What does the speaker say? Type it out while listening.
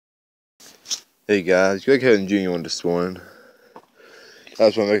Hey guys, Greg Helen Jr. on this one. I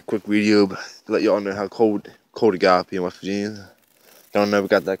just want to make a quick video to let y'all know how cold it got up here in West Virginia. Don't never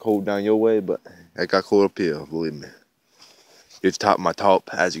got that cold down your way, but it got cold up here, believe me. It's top of my top,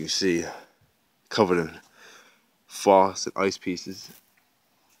 as you can see, covered in frost and ice pieces.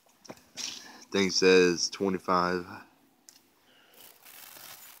 Thing says 25.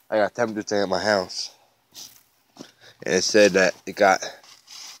 I got a temperature thing at my house, and it said that it got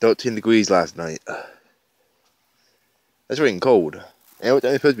 13 degrees last night. That's freaking cold. And it's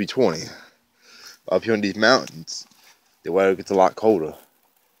only supposed to be 20. Up here in these mountains, the weather gets a lot colder.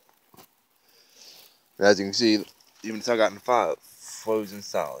 And as you can see, even the sun got in the fire, frozen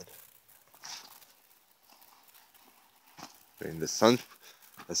solid. I mean, the sun's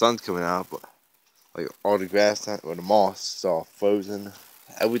coming out, but like all the grass or the moss is all frozen.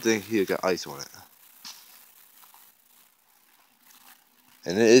 Everything here got ice on it.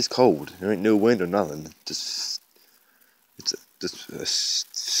 And it is cold. There ain't no wind or nothing. It's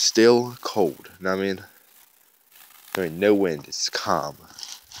still cold. You know what I mean? There ain't no wind. It's calm.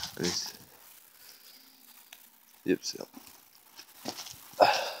 Yep. So.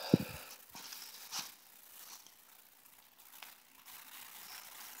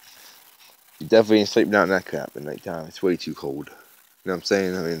 You definitely ain't sleeping out in that crap at night time. It's way too cold. You know what I'm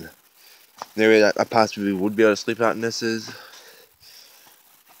saying? I mean, the area that I possibly would be able to sleep out in this is,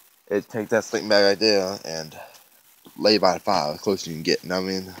 take that sleeping bag right there and lay by the fire as close as you can get. You know what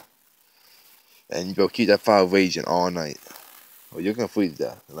I mean? And you go keep that fire raging all night, or you're gonna freeze to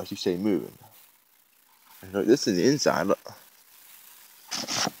death unless you stay moving. And look, this is the inside. Look,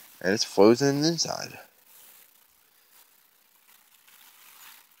 and it's frozen inside.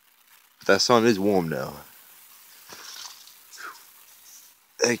 But that sun is warm now.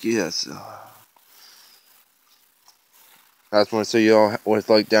 Heck yes. I just want to show y'all what it's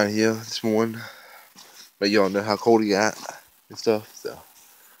like down here this morning. Let y'all know how cold it got and stuff. So,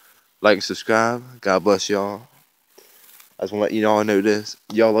 like and subscribe. God bless y'all. I just want to let y'all know this.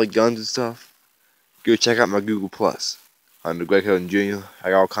 Y'all like guns and stuff? Go check out my Google Plus under Greg Helen Jr.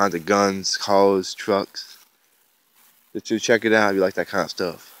 I got all kinds of guns, cars, trucks. Just check it out if you like that kind of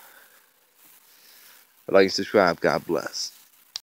stuff. Like and subscribe. God bless.